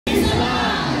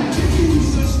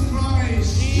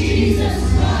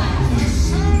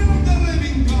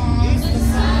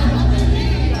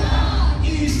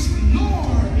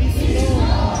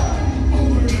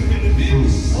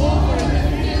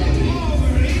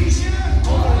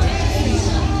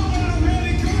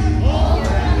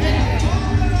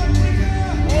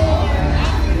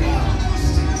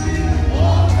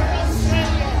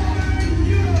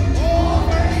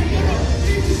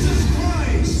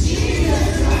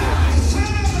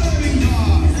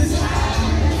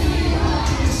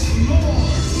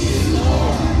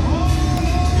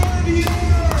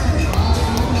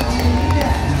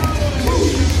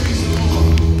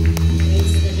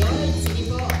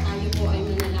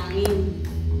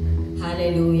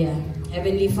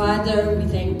Father, we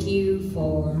thank you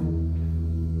for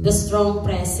the strong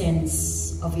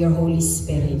presence of your Holy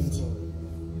Spirit.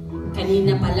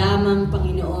 Kanina pa lamang,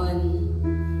 Panginoon,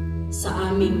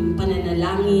 sa aming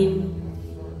pananalangin,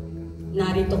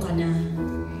 narito ka na.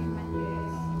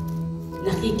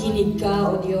 Nakikinig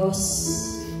ka, O Diyos.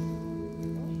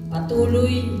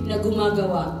 Patuloy na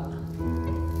gumagawa.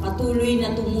 Patuloy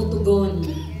na tumutugon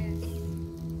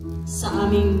sa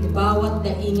aming bawat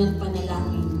daing at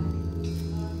panalangin.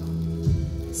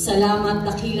 Salamat,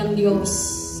 dakilang Diyos,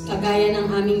 kagaya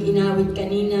ng aming inawit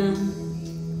kanina.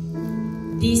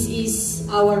 This is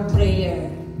our prayer,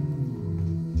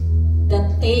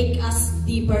 that take us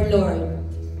deeper, Lord,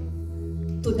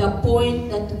 to the point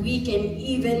that we can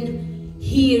even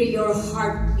hear your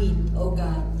heartbeat, O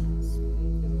God.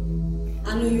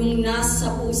 Ano yung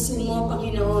nasa puso mo,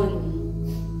 Panginoon?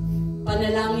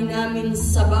 Panalangin namin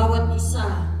sa bawat isa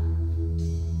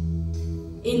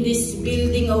in this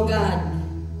building, O God.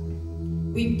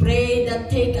 We pray that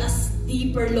take us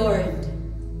deeper, Lord,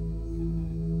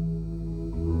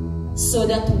 so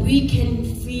that we can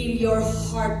feel your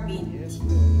heartbeat.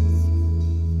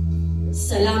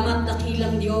 Salamat,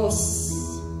 dakilang Diyos.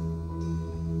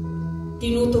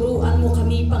 Tinuturuan mo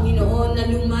kami, Panginoon, na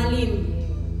lumalim,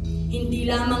 hindi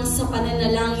lamang sa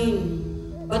pananalangin,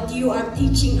 but you are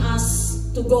teaching us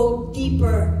to go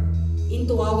deeper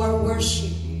into our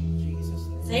worship.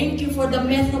 Thank you for the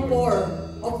metaphor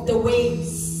of the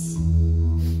waves,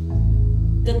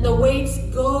 that the waves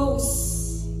goes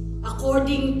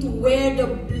according to where the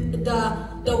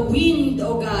wind,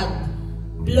 O God,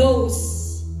 blows.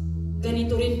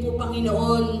 Ganito rin po,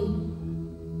 Panginoon,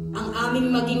 ang aming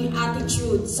maging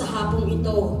attitude sa hapong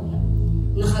ito,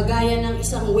 na kagaya ng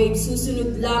isang wave,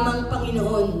 susunod lamang,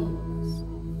 Panginoon,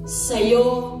 sa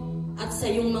iyo at sa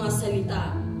iyong mga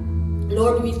salita.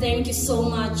 Lord, we thank you so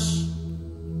much.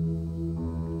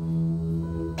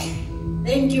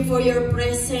 Thank you for your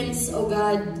presence, O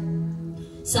God,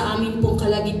 sa amin pong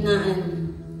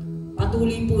kalagitnaan.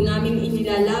 Patuloy po namin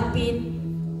inilalapit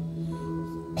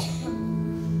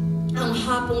ang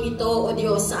hapong ito, O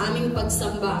Diyos, sa aming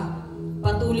pagsamba.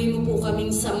 Patuloy mo po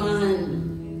kaming samahan.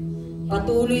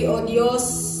 Patuloy, O Diyos,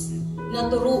 na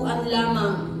turuan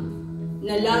lamang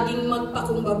na laging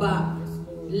magpakumbaba,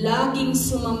 laging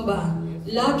sumamba,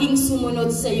 laging sumunod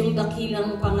sa iyong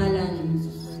dakilang pangalan.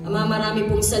 Ama, marami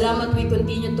pong salamat. We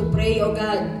continue to pray, O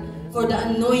God, for the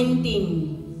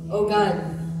anointing, O God,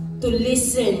 to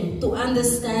listen, to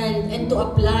understand, and to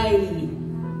apply,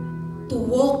 to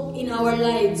walk in our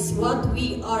lives what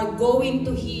we are going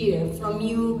to hear from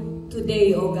you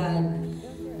today, O God.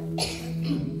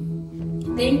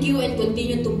 Thank you, and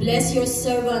continue to bless your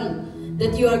servant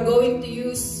that you are going to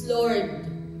use, Lord.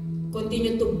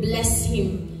 Continue to bless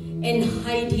him and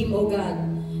hide him, O God.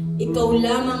 Ikaw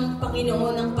lamang,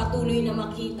 Panginoon, ang patuloy na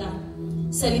makita.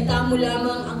 Salita mo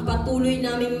lamang ang patuloy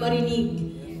naming marinig,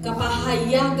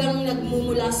 kapahayagang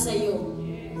nagmumula sa iyo.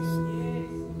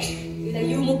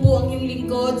 Ilayo mo po ang iyong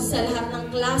lingkod sa lahat ng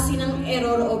klase ng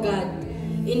error, O God.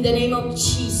 In the name of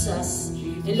Jesus.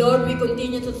 And Lord, we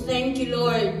continue to thank you,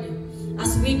 Lord,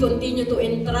 as we continue to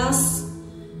entrust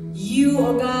you,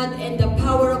 O God, and the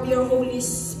power of your Holy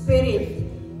Spirit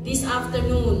this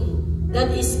afternoon, that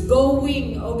is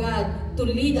going, O God, to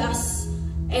lead us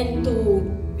and to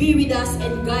be with us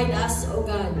and guide us, O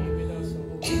God.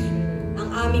 Ang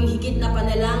aming higit na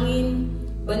panalangin,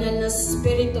 Banal na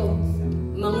Espiritu,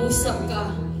 mangusap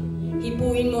ka.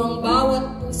 Hipuin mo ang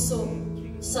bawat puso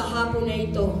sa hapon na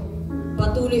ito.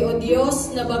 Patuloy, O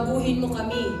Diyos, na baguhin mo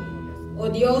kami,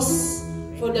 O Diyos,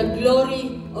 for the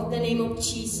glory of the name of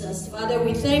Jesus. Father,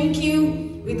 we thank you.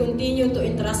 We continue to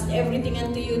entrust everything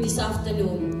unto you this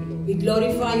afternoon. We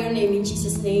glorify your name. In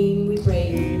Jesus' name we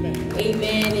pray. Amen.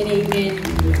 Amen and amen.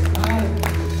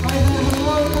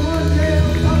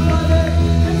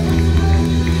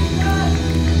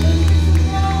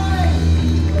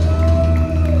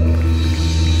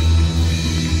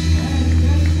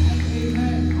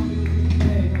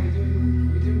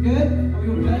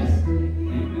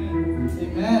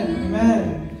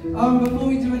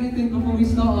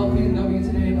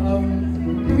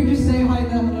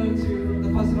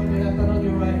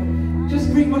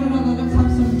 greet one another. Let's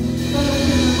have some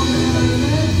fellowship and one another.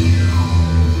 And as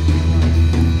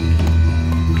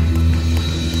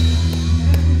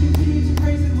we continue to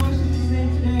praise and worship His name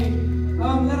today,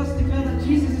 let us declare that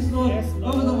Jesus is Lord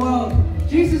over the world.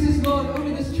 Jesus is Lord over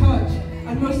this church,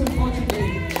 and most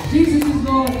importantly, Jesus is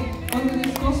Lord over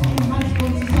this gospel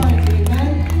transformed society.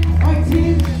 Amen. Right,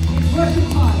 team, it's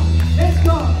worship time. Let's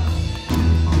go.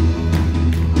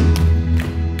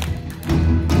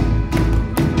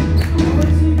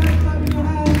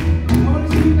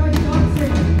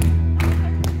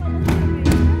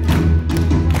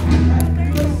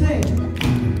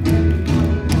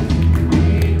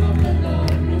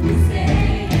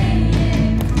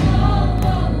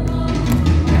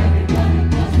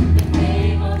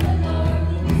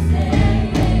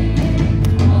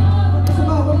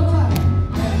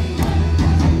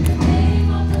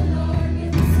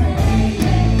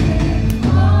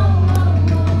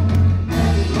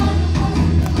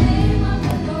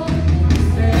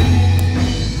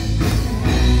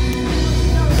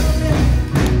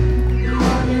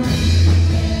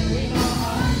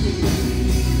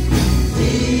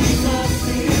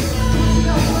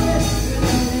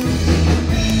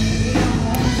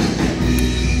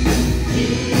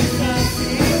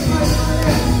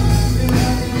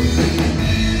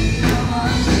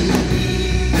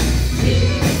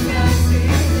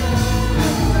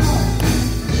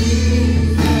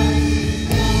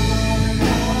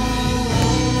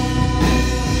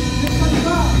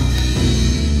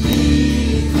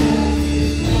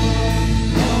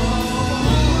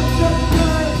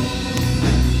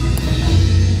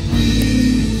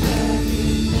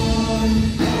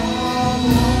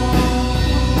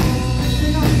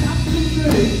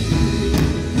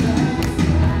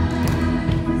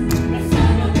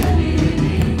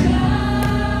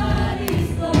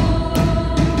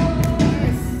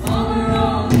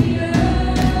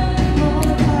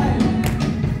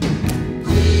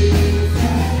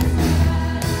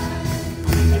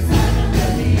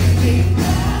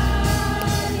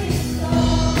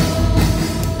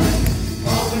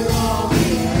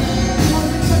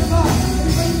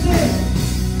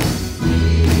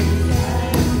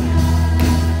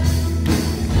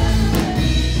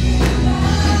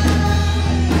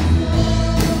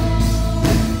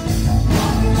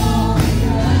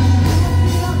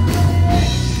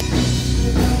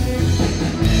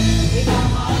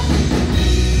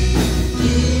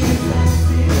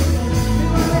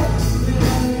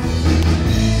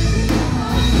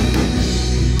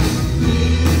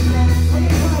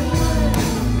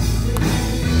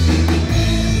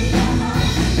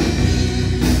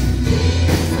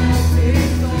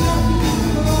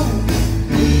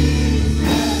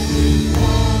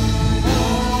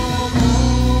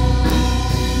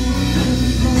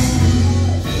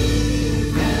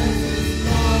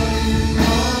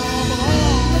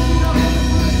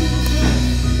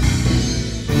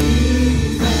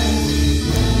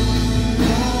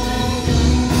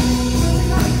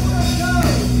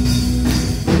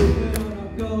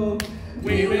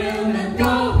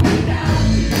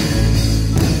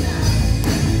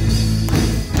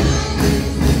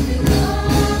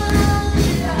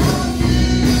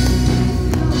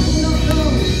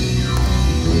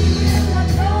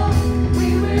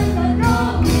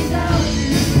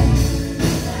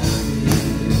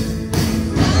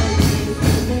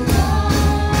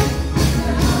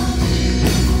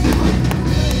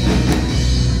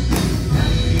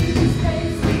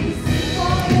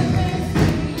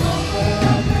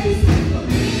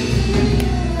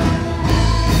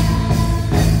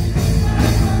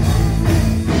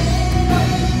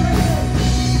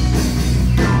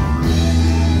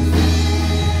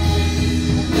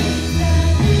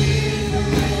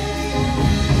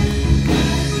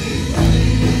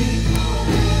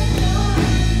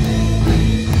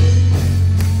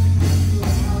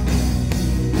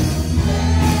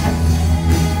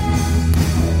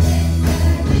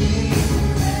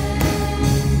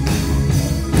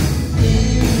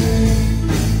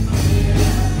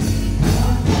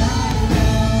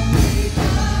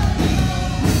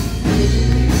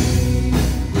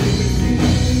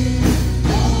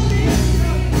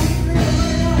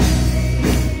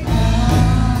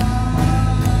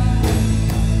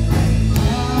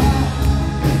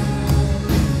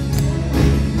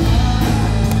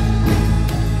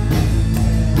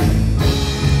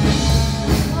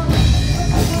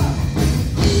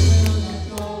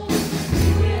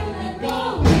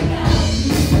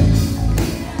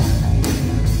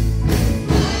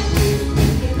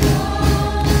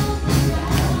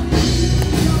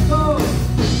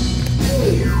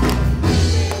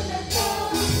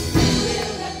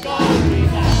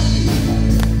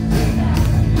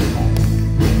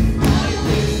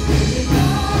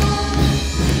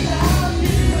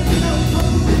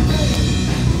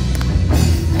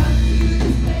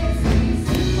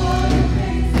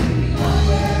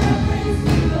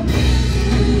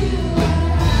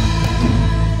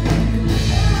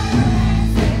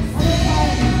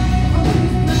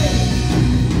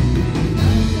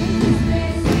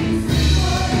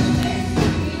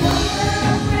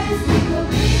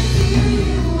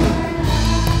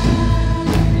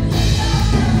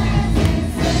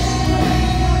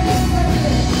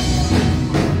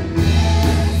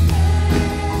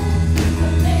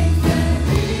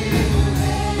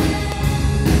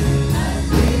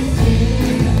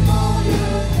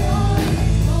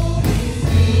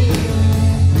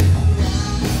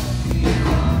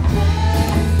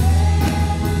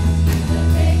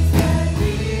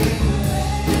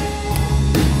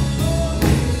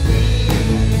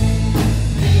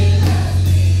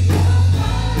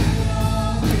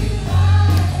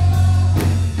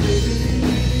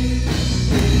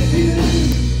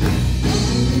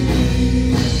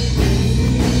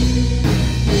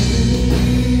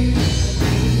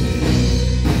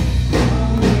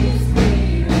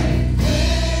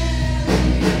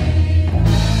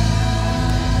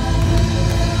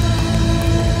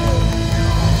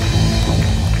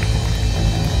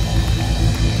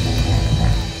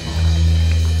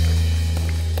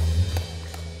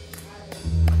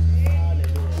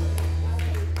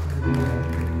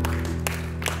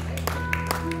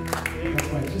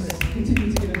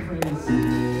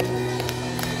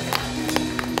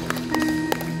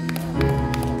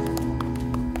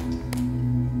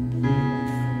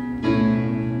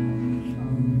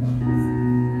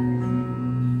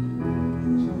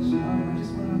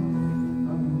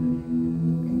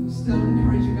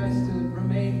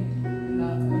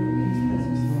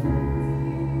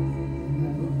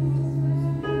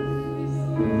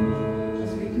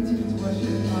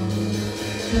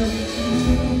 still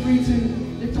feel free to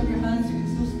lift up your hands. You can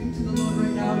still speak to the Lord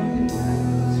right now. You can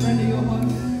surrender your heart to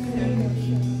Him.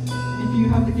 And if you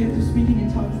have the gift of speaking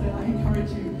in tongues, then I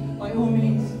encourage you, by all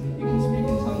means, you can speak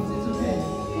in tongues. It's okay.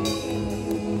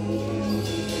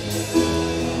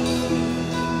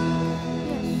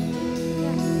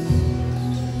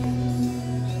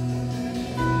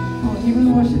 Come on, even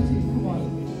the worship team, come on.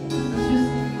 Let's just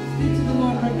speak to the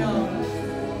Lord right now.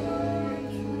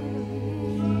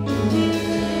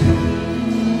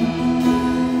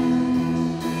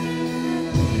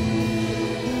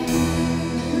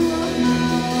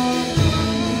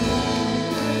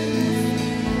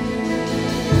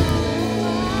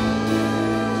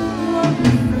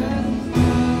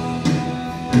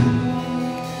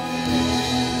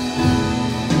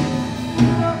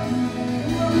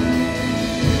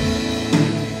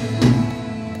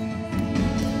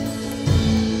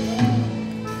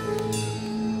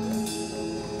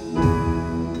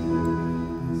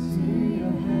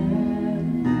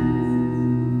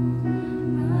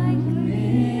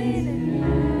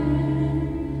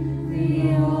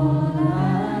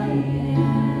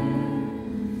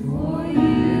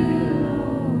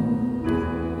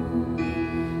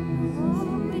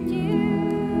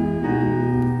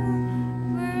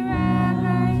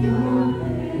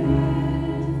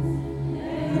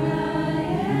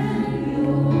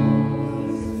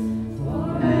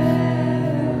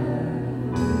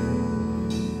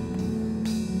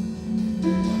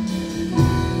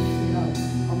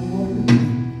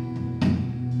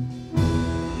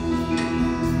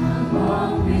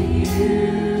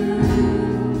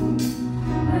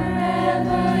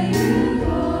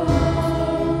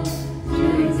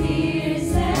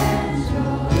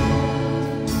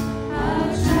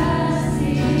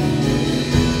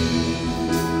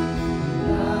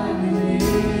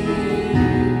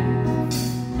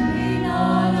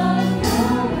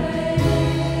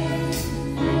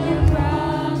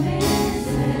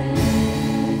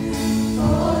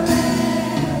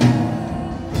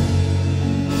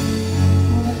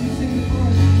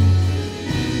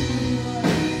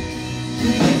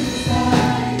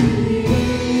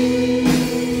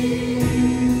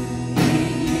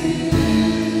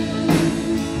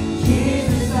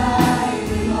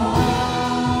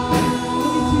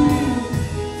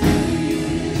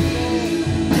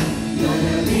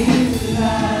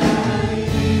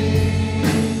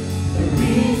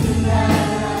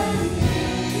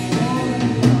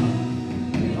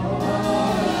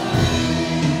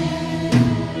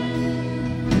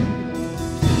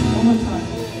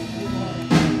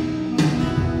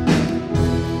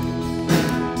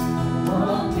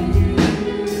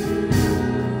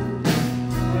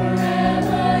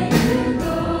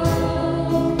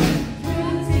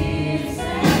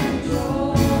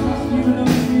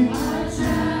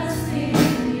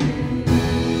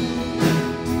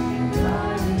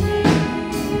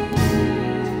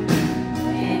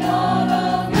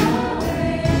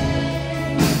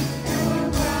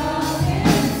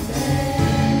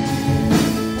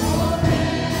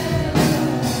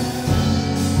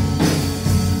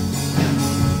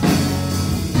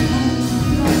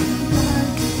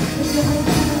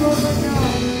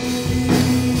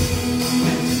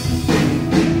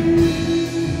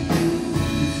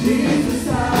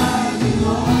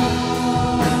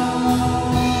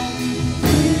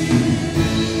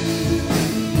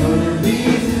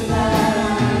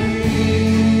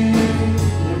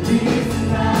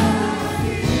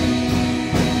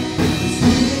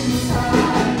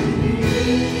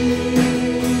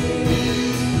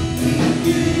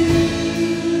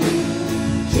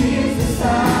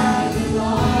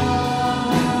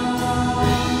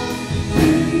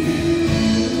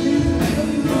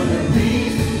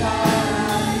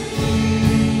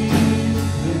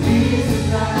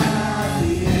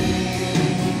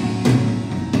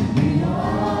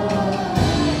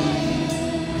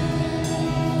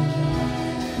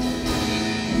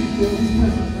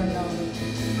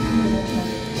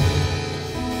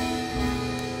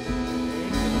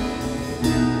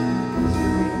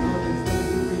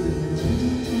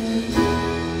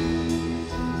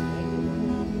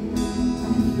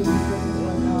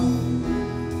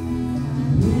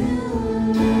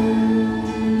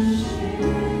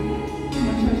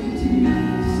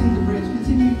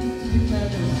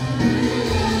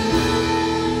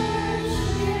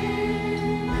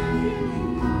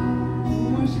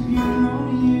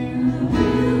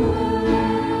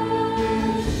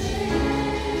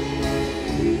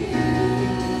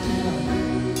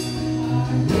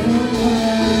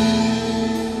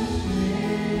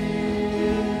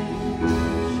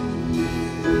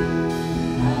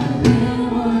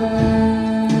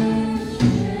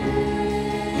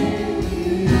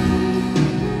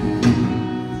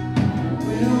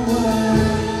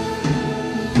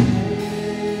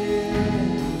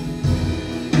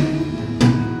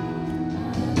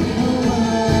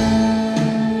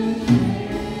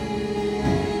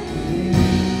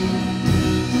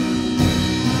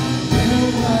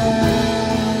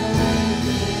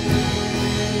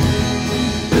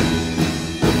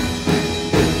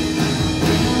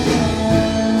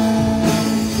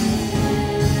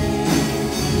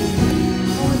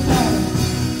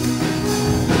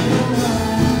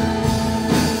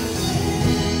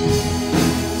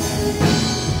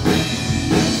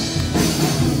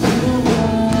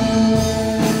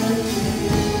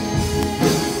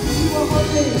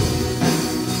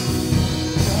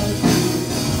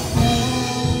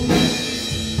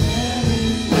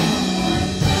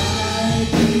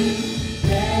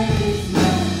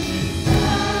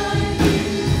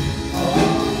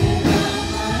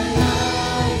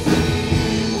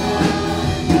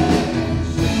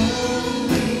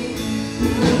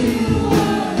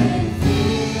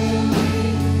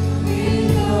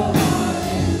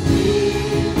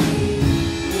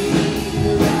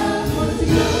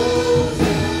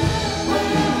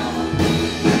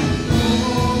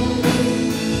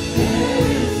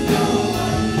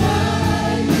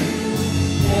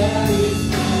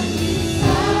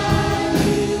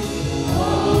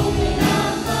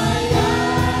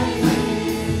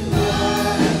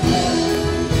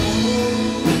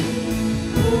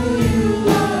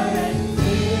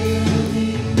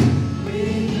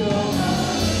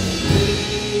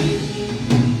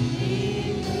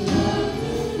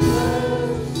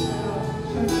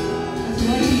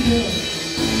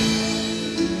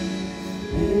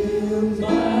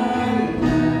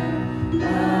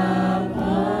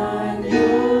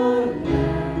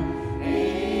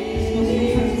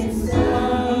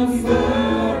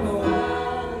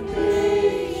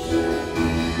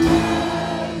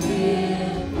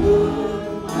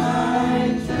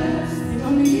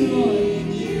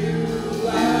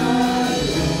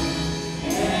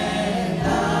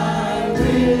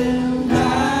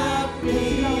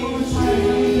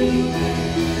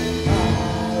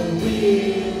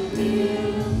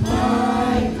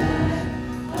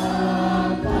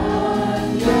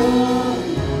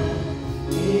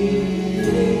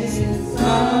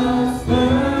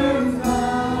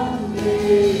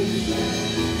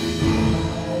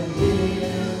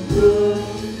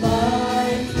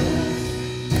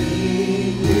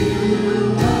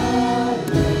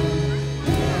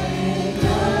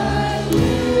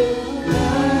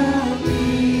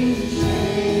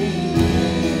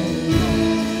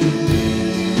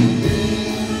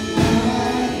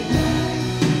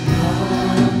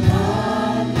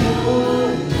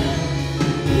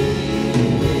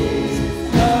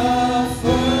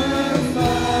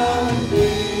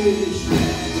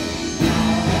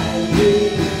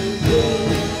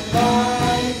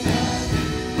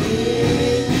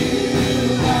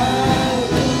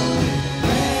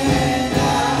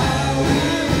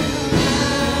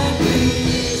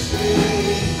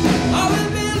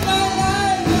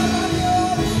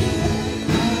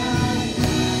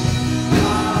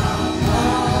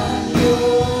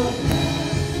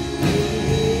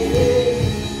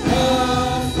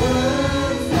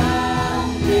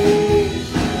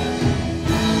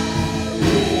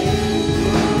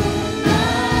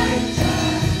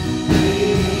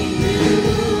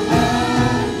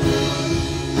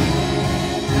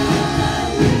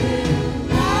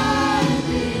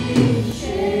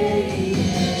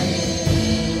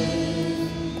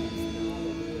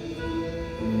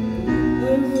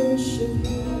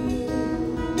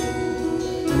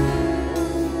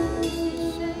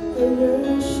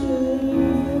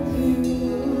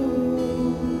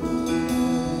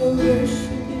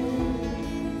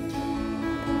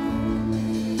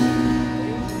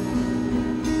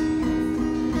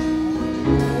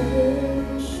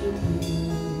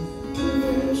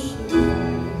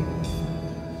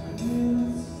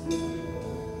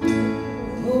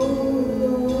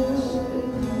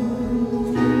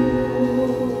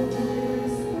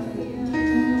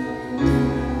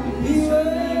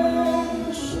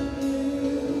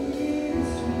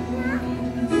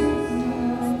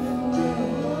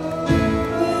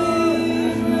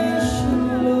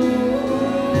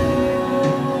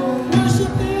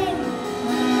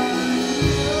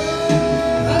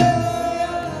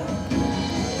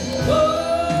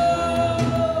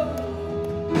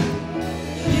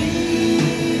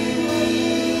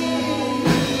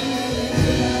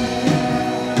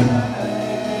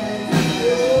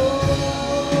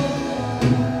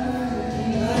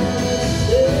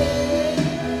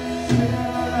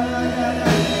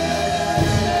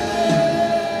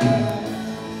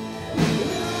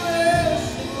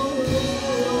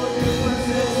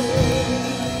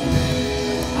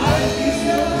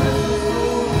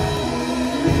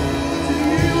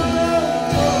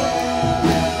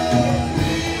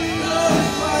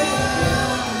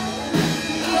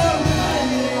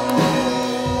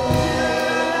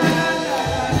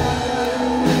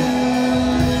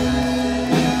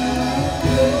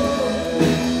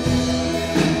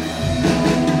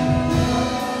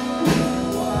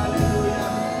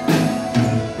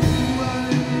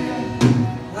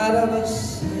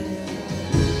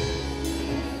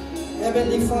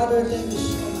 Heavenly Father, thank you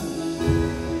so much.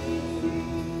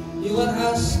 You want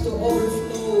us to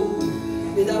overflow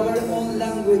with our own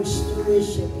language to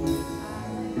worship you.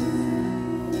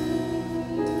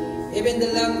 Even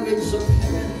the language of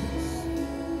heaven,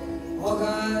 oh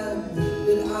God,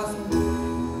 will ask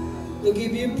to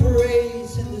give you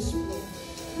praise in this place.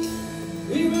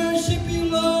 We worship you,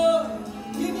 Lord.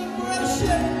 Give him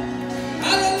worship.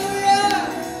 Hallelujah.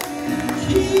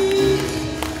 Jesus.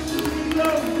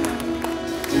 Glory.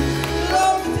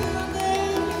 Glory to your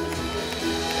name.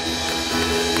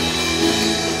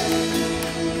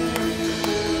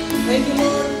 Thank you,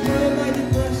 Lord, for your mighty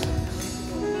presence.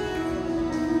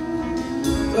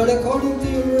 Lord, according to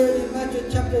your word in Matthew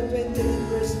chapter 20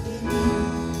 verse 18,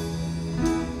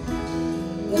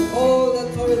 that all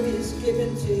authority is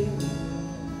given to you.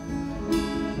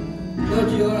 Lord,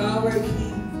 you are our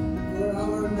King. You are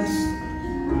our Master.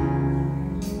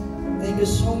 Thank you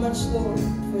so much, Lord,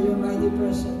 for your mighty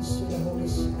presence to the Holy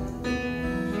Spirit.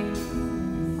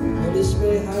 Holy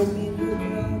Spirit, hide me in your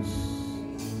cross.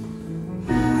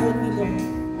 Hide me, Lord.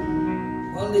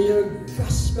 Only your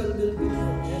gospel will be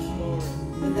heard. Yes, Lord.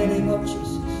 In the name of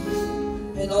Jesus.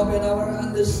 And open our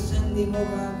understanding, O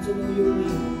God, to know your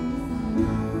will.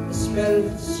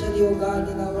 Especially, O God,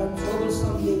 in our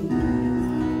troublesome day.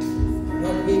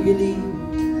 Lord, we believe,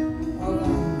 O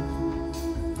God,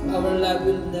 our life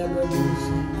will never be the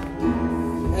same.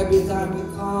 Every time we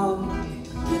come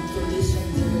and to listen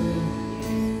to the word.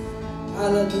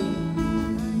 Hallelujah.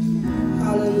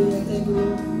 Hallelujah. Thank you,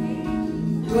 Lord.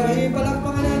 You are here.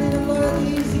 Palakpakan natin ang Lord.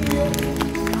 He is here.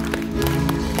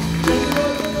 Thank you,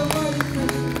 Lord, for your mighty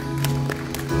presence.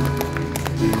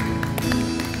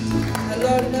 And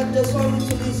Lord, not just only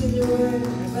to listen to your word,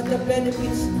 but the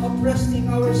benefits of resting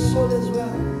our soul as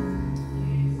well.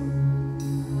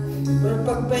 Lord,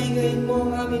 pagpahingayin mo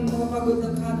ang aming mga pagod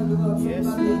ng kaluluwa from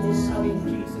Monday to Sunday.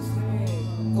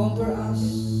 Comfort us.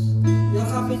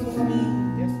 Yakapin mo kami.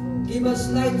 Give us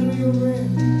light through your word.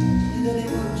 In the name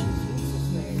of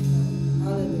Jesus.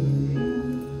 Hallelujah.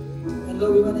 And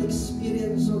Lord, we want to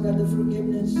experience, oh God, the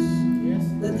forgiveness,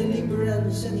 the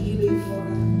deliverance and healing, oh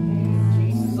God.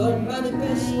 Lord,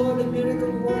 manifest, Lord, the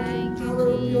miracle working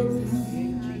power of your power.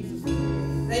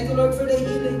 Thank you, Lord, for the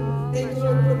healing. Thank you,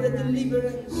 Lord, for the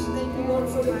deliverance. Thank you, Lord,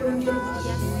 for the forgiveness.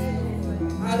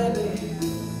 Hallelujah.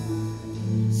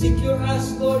 Secure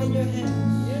us, Lord, in your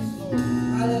hands. Yes, Lord.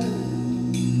 Hallelujah.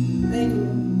 Thank you,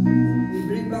 Lord. We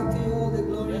bring back to you all the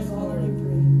glory and honor and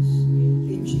praise.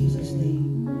 In Jesus'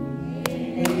 name.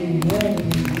 Amen.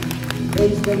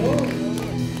 Praise the Lord.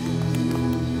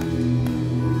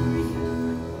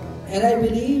 And I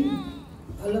believe,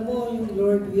 alam mo, yung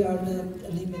Lord, we are not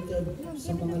limited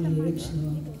sa mga lyrics,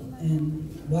 no? And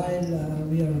while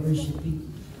we are worshiping,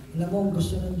 alam mo,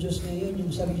 gusto ng Diyos ngayon, yung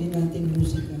sarili nating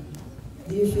musika.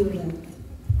 Do you feel that?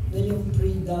 Na yung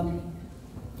freedom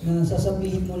na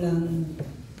sasabihin mo lang,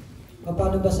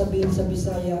 paano ba sabihin sa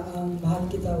Bisaya ang mahal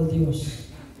kita o Diyos?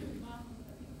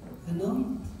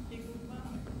 Ano?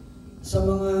 Sa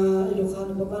mga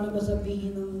Ilocano, paano ba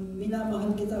sabihin ang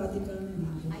minamahal kita at ikaw?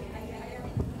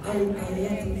 Ay,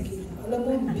 ayatin kita. Alam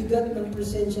mo, bigat ng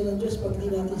presensya ng Diyos pag di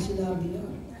natin sinabi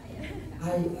yan.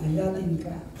 Ay, ayatin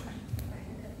ka.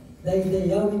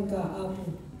 Daydayawin ka,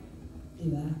 Apo.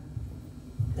 Diba?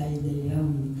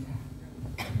 Daydayawin ka.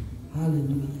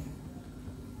 Hallelujah.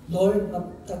 Lord,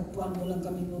 matagpuan mo lang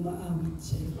kami umaawit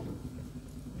sa iyo.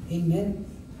 Amen.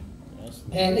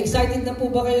 And excited na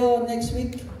po ba kayo next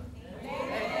week?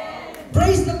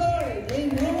 Praise the Lord!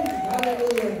 Amen.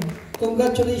 Hallelujah.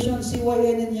 Congratulations,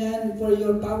 CYN yan, for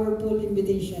your powerful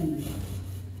invitation.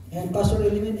 And Pastor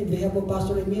Emil, in behalf of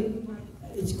Pastor Emil,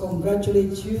 it's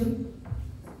congratulates you.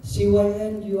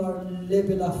 CYN, you are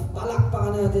level up.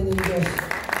 Palakpakan natin ng Diyos.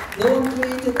 No one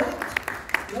created that.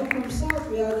 No, from South,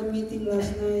 we had a meeting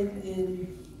last night and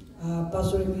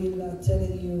Pastor Emil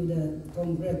telling you that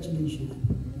congratulations.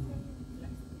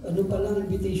 Ano pa lang,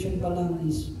 invitation pa lang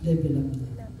is level up.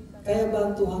 Kaya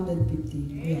ba 250?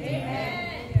 Amen.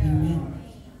 Amen.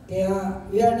 Kaya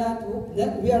we are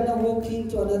not walking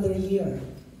to another year.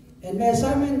 And my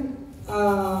assignment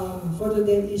for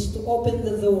today is to open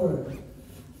the door.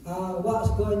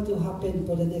 What's going to happen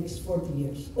for the next 40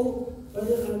 years? Oh,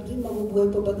 Brother Aldrin,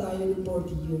 mabubuhay pa ba tayo ng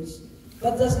 40 years?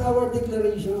 But that's our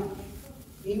declaration.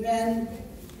 Amen.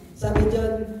 Sabi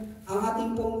dyan, ang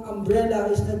ating pong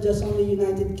umbrella is not just only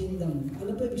United Kingdom.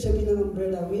 Ano po ibig sabihin ng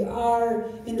umbrella? We are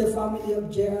in the family of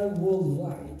JR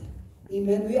worldwide.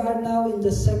 Amen. We are now in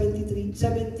the 70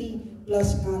 plus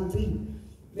country.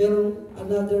 Merong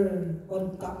another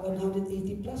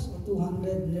 180 plus o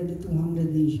 200, nearly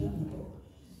 200 nation.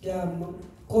 Kaya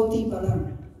konti pa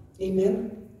lang.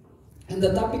 Amen. And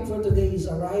the topic for today is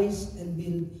Arise and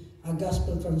Build a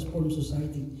Gospel-Transformed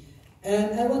Society.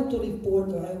 And I want to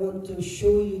report, or I want to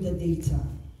show you the data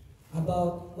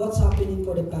about what's happening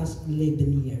for the past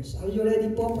 11 years. Are you ready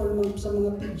po for sa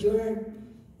mga picture?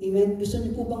 Amen? Gusto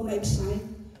niyo po bang ma-excite?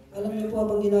 Alam niyo po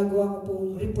habang ginagawa ko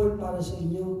pong report para sa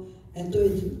inyo and to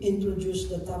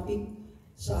introduce the topic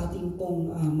sa ating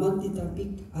pong monthly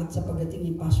topic at sa pagdating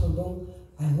ni Pastor Dong,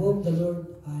 I hope the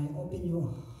Lord open your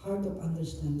heart of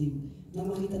understanding na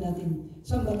makita natin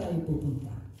saan ba tayo pupunta.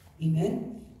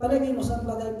 Amen? Palagay mo, saan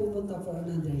ba tayo pupunta for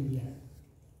another year?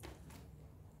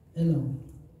 Hello?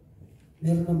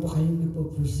 Meron na ba kayong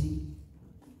nagpo-foresee?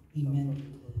 Amen?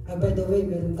 By the way,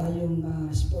 meron tayong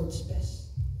sports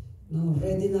fest. No,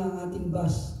 ready na ang ating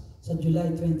bus sa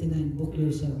July 29. Book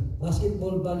yourself.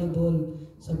 Basketball, volleyball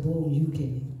sa buong UK.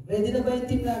 Ready na ba yung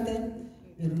team natin?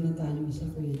 Meron na tayong isa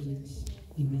for agents.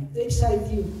 Amen? To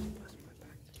excite you.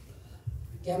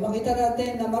 Kaya makita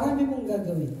natin na marami mong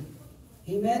gagawin.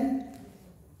 Amen?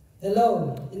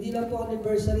 Hello, hindi lang po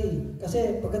anniversary.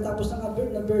 Kasi pagkatapos ng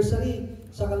anniversary,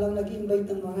 saka lang nag-invite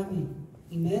ng marami.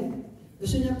 Amen?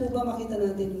 Gusto niya po ba makita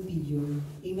natin yung video?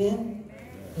 Amen?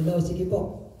 Hello, sige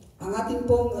po. Ang ating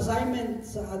pong assignment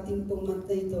sa ating pong month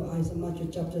na ito ay sa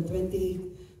Matthew chapter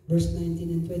 28, verse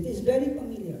 19 and 20. It's very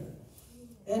familiar.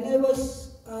 And I was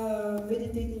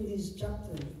meditating this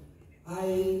chapter.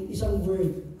 Isang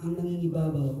word ang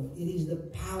nangingibabaw. It is the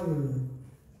power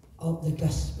of the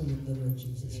gospel of the Lord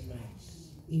Jesus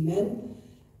Christ. Amen?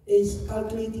 It's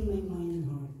calculating my mind and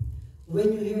heart.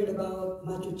 When you heard about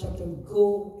Matthew chapter,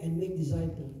 go and make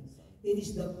disciples, it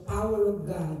is the power of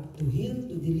God to heal,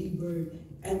 to deliver,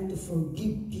 and to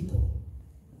forgive people.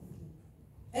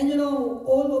 And you know,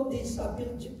 all of this,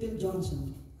 Bill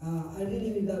Johnson, I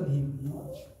really love him.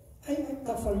 No? I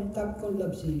top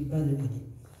love si Brother Eddie.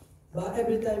 But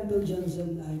every time Bill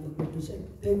Johnson ay magpapresent,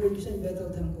 favorite present Bethel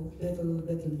Temple,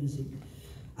 Bethel Music.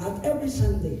 At every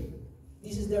Sunday,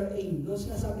 this is their aim. No,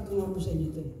 sinasabi ko nga po sa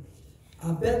inyo ito.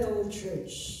 Bethel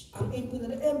Church. Ang aim po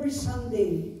nila, every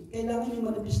Sunday, kailangan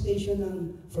yung manifestation ng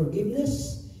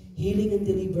forgiveness, healing and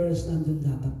deliverance nandun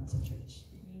dapat sa church.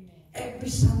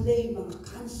 Every Sunday, mga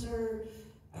cancer,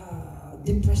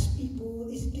 depressed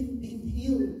people is being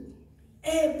healed.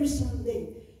 Every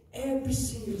Sunday. Every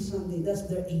single Sunday,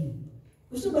 that's their aim.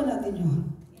 Gusto ba natin yun?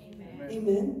 Amen.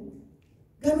 Amen?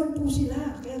 Ganon po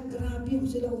sila. Kaya grabe po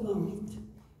sila umawit.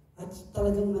 At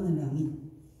talagang manalangin.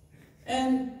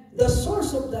 And the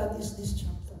source of that is this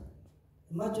chapter.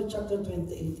 Matthew chapter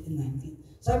 28 and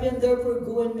 19. Sabi yan, therefore,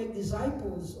 go and make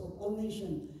disciples of all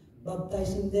nations,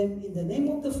 baptizing them in the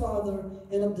name of the Father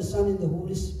and of the Son and the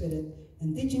Holy Spirit,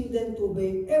 and teaching them to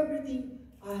obey everything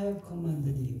I have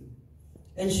commanded you.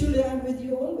 And surely I am with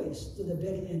you always to the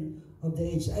very end of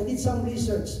the age. I did some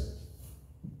research.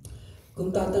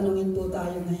 Kung tatanungin po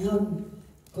tayo ngayon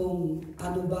kung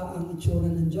ano ba ang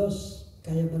itsura ng Diyos,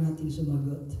 kaya ba nating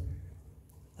sumagot?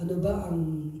 Ano ba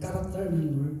ang karakter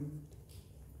ng Lord?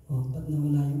 Oh, ba't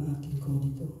nawala yung aking code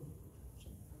dito?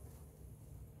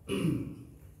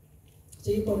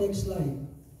 Sige po, next slide.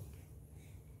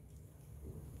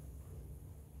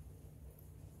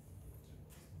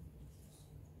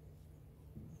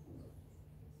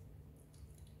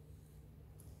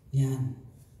 Yan.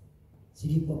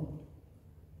 Sige po.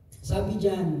 Sabi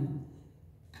dyan,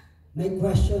 my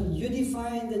question, you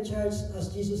define the church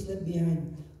as Jesus left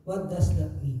behind. What does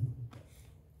that mean?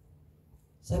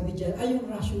 Sabi dyan, yung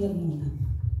rational muna.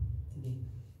 Sige.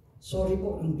 Sorry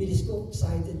po, ang bilis ko,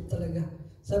 excited talaga.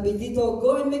 Sabi dito,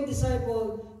 go and make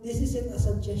disciple. This isn't a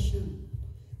suggestion.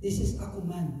 This is a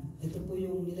command. Ito po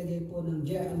yung nilagay po ng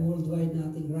JL Worldwide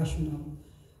nating rational.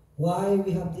 Why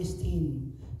we have this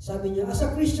theme? Sabi niya, as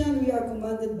a Christian, we are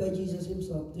commanded by Jesus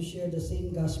Himself to share the same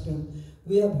gospel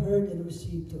we have heard and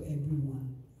received to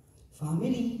everyone.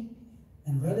 Family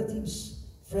and relatives,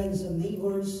 friends and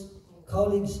neighbors,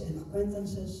 colleagues and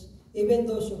acquaintances, even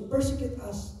those who persecute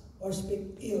us or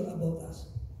speak ill about us.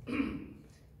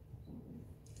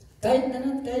 Kaya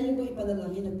niyo ba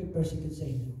ipanalangin nagpe-persecute sa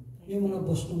inyo? Yung mga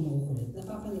boss nung makukulit,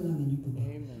 napapanalangin niyo po ba?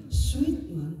 Sweet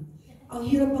man, ang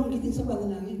hirap banggitin sa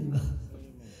panalangin, di ba?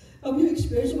 Have you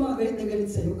experienced yung mga galit na galit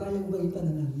sa'yo, kaya mo ba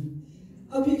ipanalangin?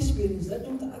 Have you experienced that?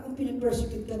 Yung talagang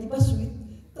pinapersecute ka, di ba sweet?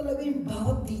 Talaga yung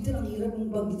bawat detail, ang hirap mong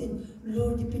banggitin.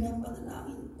 Lord,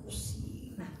 ipinapanalangin ko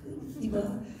si... Di ba?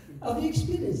 Have you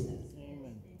experienced that?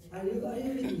 Are you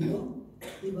with me, no?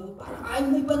 Di ba? Parang ayaw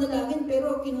mo ipanalangin,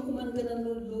 pero kinukuman ka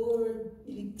ng Lord,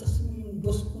 iligtas mo yung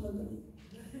boss ko na gano'n.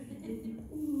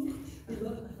 Di ba?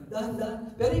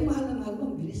 Dahan-dahan. Pero yung mahal na mahal mo,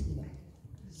 ang bilis, di ba?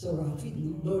 So, Rafid,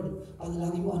 no? Lord,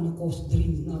 panalangin mo, anak ko,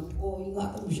 dream na,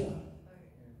 ingatan mo siya.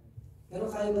 Pero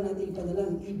kaya ba natin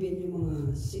ipanalangin even yung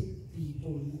mga sick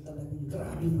people na talagang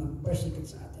grabe mag-persecute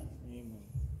sa atin? Amen.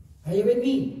 Are you with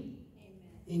me?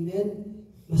 Amen.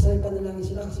 Masaya panalangin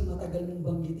sila kasi matagal mong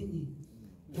banggitin eh.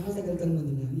 Kaya matagal kang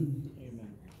manalangin.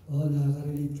 Amen. Oo,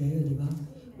 nakaka-relate kayo, di ba?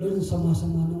 Lord, ang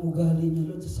sama-sama ng ugali niya,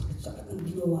 Lord, sa sakit-sakit ang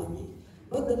ginawa niya.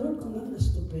 But the Lord command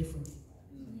us to pray for him.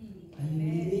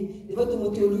 Ayun, di ba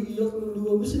tumutuloy iyak ng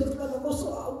luwa mo, sila ka ko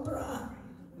sobra.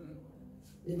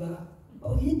 Di ba?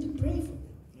 Oh, you need to pray for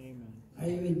them. Amen. Are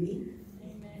you with me?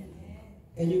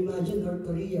 Can you imagine North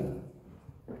Korea?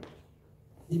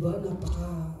 Di ba,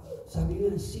 sabi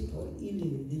nga, sick or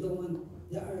ill.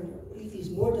 There are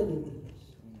atheists, more than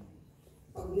atheists.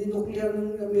 Pag ninuclear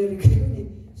ng Amerika yun eh,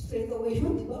 straight away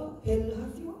yun, di ba? Hell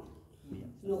lahat yun.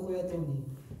 No, Kuya Tony.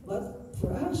 But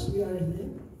for us, we are in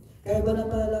heaven. Kaya ba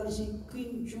napalalaki si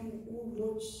Kim Jong-un,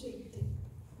 Lord Satan?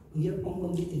 Ang hirap pang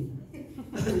banggitin.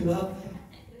 Di ba?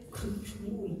 Kim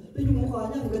Jong-un. Pero yung mukha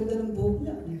niya, ang ganda ng buhok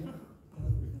niya. Di ba?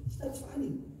 It's not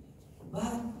funny.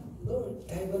 But, Lord,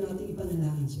 kaya ba natin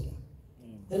ipanalangin sila?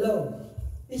 Hello?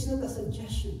 It's not a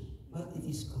suggestion, but it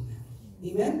is command.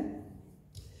 Amen?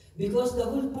 Because the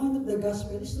whole point of the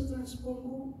gospel is to transform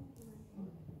mo.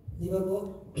 Di ba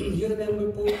po? You remember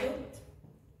Paul?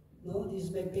 No, this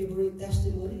is my favorite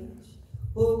testimony.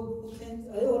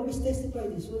 I always testify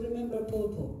this. Who remember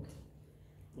Pol Pot,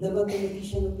 the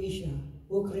mathematician of Asia,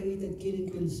 who created killing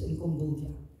fields in Cambodia,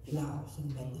 Laos,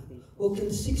 and Vietnam, who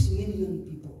killed 6 million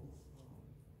people.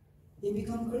 He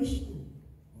became Christian.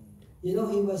 You know,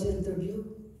 he was interviewed.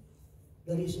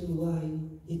 The reason why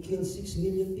he killed 6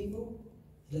 million people,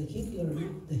 like Hitler,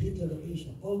 the Hitler of Asia,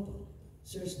 Pol Pot.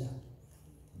 Search that.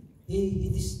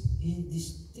 He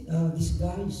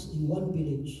disguised in one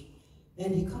village,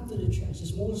 and he come to the church, a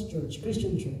small church,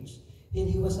 Christian church, and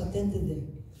he was attended there,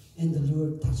 and the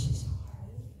Lord touched his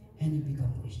heart, and he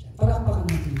became Christian. Palakpakan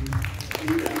natin yun.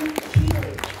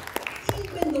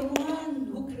 Even the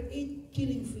one who create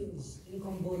killing fields in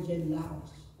Cambodia and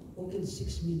Laos, who killed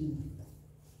 6 million people.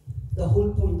 The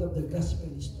whole point of the gospel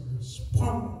is to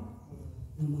transform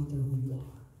no matter who you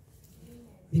are.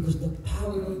 Because the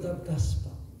power of the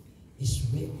gospel is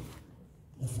real.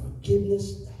 The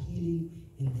forgiveness, the healing,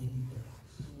 and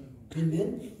deliverance.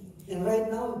 Amen? And right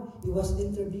now, he was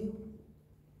interviewed.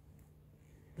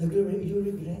 You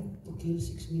regret to kill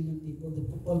 6 million people.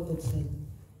 The Pol Pot said,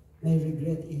 my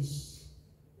regret is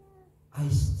I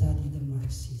studied the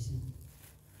Marxism,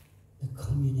 the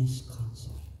Communist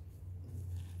concept.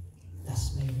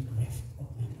 That's my regret of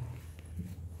my life.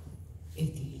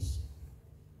 Atheism.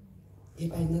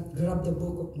 If I not grab the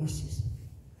book of Marxism,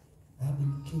 I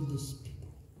haven't killed these people.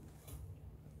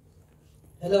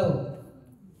 Hello?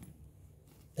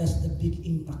 That's the big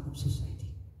impact of society.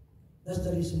 That's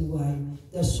the reason why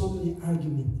there's so many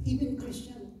arguments. Even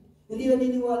Christian, hindi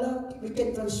naniniwala we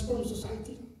can transform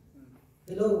society.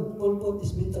 Hello? Pol Pot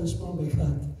is being transformed by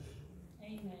God.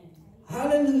 Amen.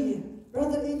 Hallelujah.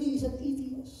 Brother Eddie is an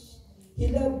atheist.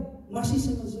 He loved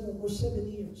Marxism as well for 7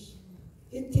 years.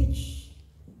 He teach.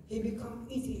 He became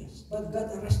atheist, but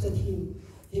God arrested him.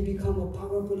 He became a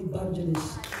powerful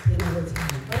evangelist in our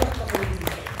time.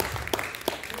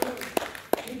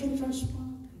 We can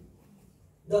transform.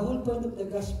 The whole point of the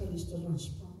gospel is to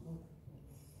transform.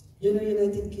 You know,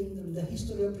 United Kingdom, the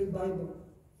history of revival.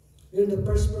 You know, the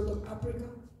first birth of Africa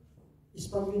is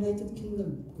from United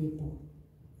Kingdom.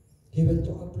 He went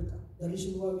to Africa. The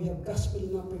reason why we have gospel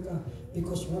in Africa,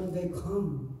 because one guy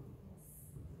come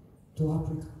to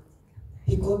Africa.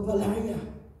 He caught malaria.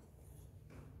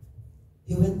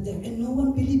 He went there, and no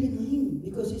one believed in him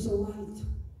because he's a white.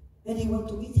 And he wanted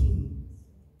to eat him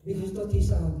because he thought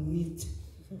he's a meat.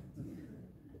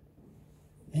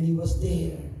 And he was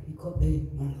there. He caught the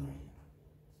malaria.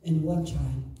 And one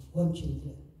children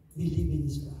believed in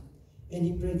his God. And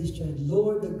he prayed this child,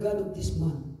 Lord, the God of this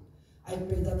man, I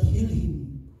pray that heal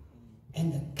him.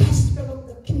 And the gospel of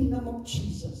the kingdom of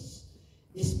Jesus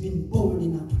is been born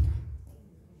in Africa.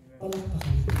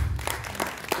 Palakpakan natin.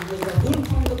 Because the whole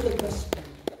point of the gospel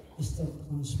is to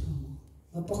transform.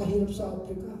 Napakahirap sa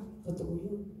Africa. Totoo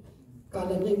yun.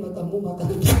 Kala niya yung mata mo, mata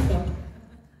ng kita.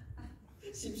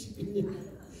 Sip-sipin niya.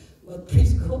 But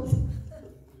praise God.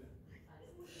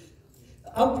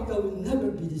 Africa will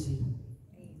never be the same.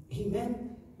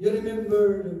 Amen. You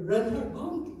remember Reinhard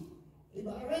Bonnke.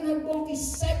 Diba? Reinhard Bonnke,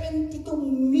 72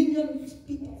 million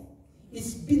people.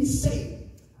 It's been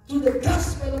saved through the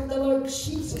gospel of the Lord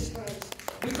Jesus Christ.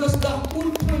 Because the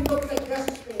whole point of the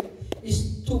gospel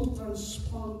is to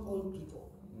transform all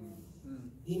people.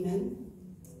 Amen?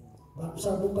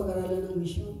 Sa buong pag-aralan ng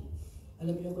misyon,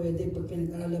 alam niyo, Kuya Dave, pag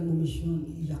pinag-aralan mo misyon,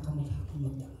 iiyak ka mo lahat ng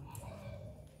magdala.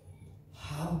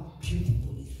 How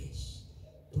beautiful it is.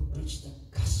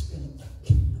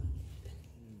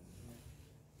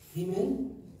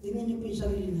 Amen? Tingnan niyo po yung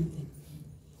sarili natin.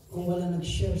 Kung wala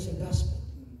nag-share sa gospel,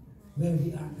 where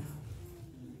we are now.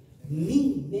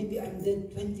 Me, maybe I'm then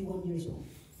 21 years old.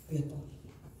 Kuya Tony.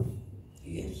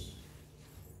 Yes.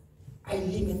 I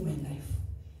limit my life.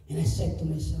 And I said to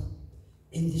myself,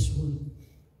 in this world,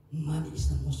 money is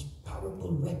the most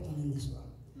powerful weapon in this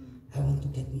world. I want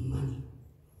to get money.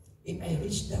 If I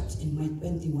reach that in my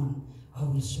 21, I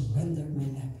will surrender my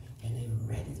life and I'm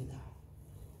ready to die.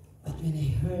 But when I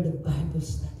heard a Bible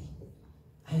study,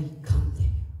 I come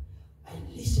there. I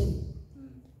listen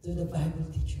to the Bible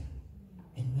teacher,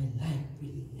 and my life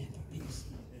will never be the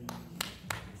same.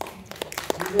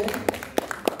 Amen?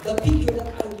 The picture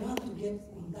that I want to get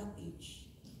on that age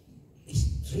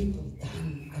is triple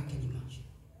than I can imagine.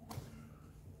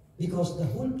 Because the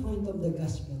whole point of the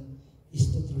gospel is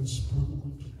to transform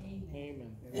all people.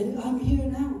 Amen. And I'm here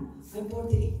now. I'm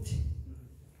 48.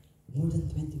 More than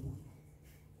 21.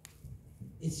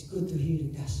 It's good to hear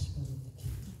the gospel of the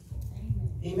kingdom.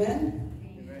 Amen?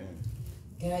 Amen.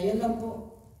 Kaya yan lang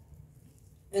po.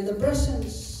 And the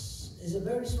presence is a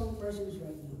very strong presence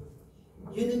right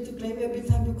now. You need to claim every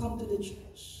time you come to the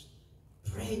church.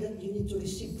 Pray that you need to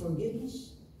receive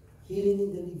forgiveness, healing,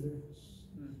 and deliverance.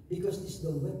 Because this is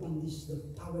the weapon, this is the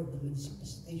power, the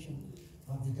manifestation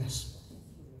of the gospel.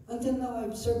 Until now,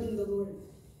 I'm serving the Lord.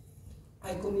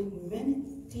 I commit many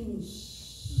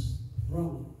things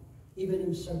wrong, even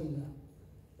in serving God.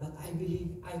 But I believe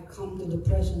I come to the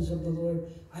presence of the Lord.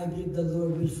 I believe the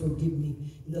Lord will forgive me.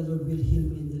 And the Lord will heal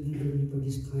me and deliver me for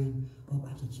this kind of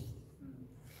attitude.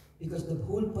 Because the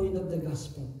whole point of the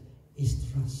gospel is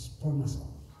to transform us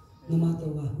all. No matter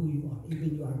who you are.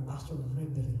 Even you are a pastor or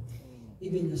reverend.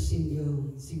 Even a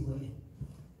single CYN.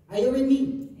 Are you with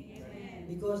me? Amen.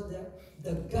 Because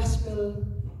the gospel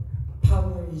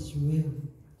power is real.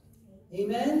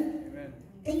 Amen? Amen.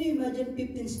 Can you imagine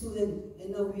 15 students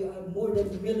and now we are more than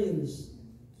millions?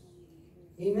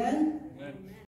 Amen? Amen.